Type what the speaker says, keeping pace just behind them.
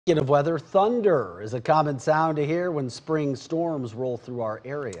Speaking of weather, thunder is a common sound to hear when spring storms roll through our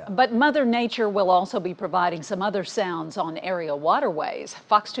area. But Mother Nature will also be providing some other sounds on area waterways.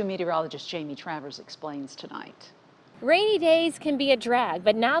 Fox 2 meteorologist Jamie Travers explains tonight. Rainy days can be a drag,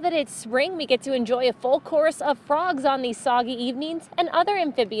 but now that it's spring, we get to enjoy a full chorus of frogs on these soggy evenings, and other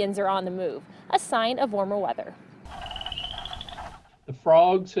amphibians are on the move, a sign of warmer weather. The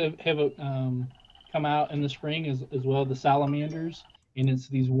frogs have come out in the spring as well, the salamanders, and it's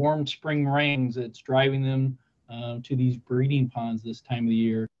these warm spring rains that's driving them to these breeding ponds this time of the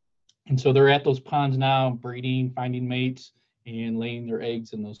year. And so they're at those ponds now, breeding, finding mates, and laying their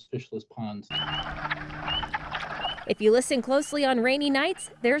eggs in those fishless ponds. If you listen closely on rainy nights,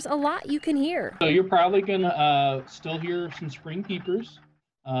 there's a lot you can hear. So you're probably gonna still hear some spring peepers.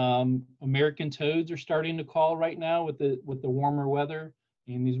 American toads are starting to call right now with the warmer weather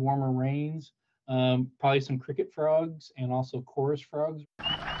and these warmer rains. Probably some cricket frogs and also chorus frogs.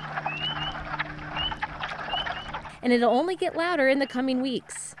 And it'll only get louder in the coming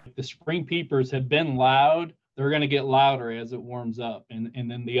weeks. The spring peepers have been loud. They're going to get louder as it warms up, and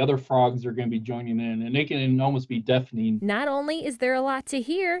then the other frogs are going to be joining in, and they can almost be deafening. Not only is there a lot to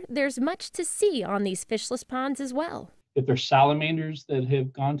hear, there's much to see on these fishless ponds as well. If there's salamanders that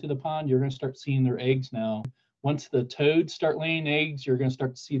have gone to the pond, you're going to start seeing their eggs now. Once the toads start laying eggs, you're going to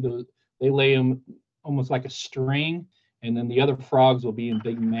start to see they lay them almost like a string, and then the other frogs will be in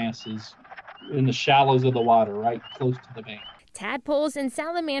big masses in the shallows of the water, right close to the bank. Tadpoles and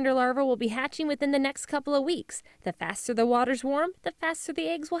salamander larvae will be hatching within the next couple of weeks. The faster the water's warm, the faster the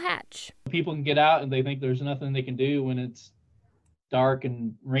eggs will hatch. People can get out and they think there's nothing they can do when it's dark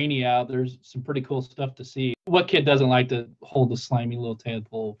and rainy out. There's some pretty cool stuff to see. What kid doesn't like to hold a slimy little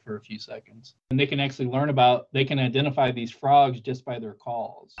tadpole for a few seconds? And they can actually they can identify these frogs just by their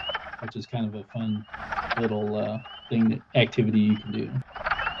calls, which is kind of a fun little activity you can do.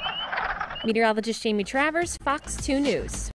 Meteorologist Jamie Travers, Fox 2 News.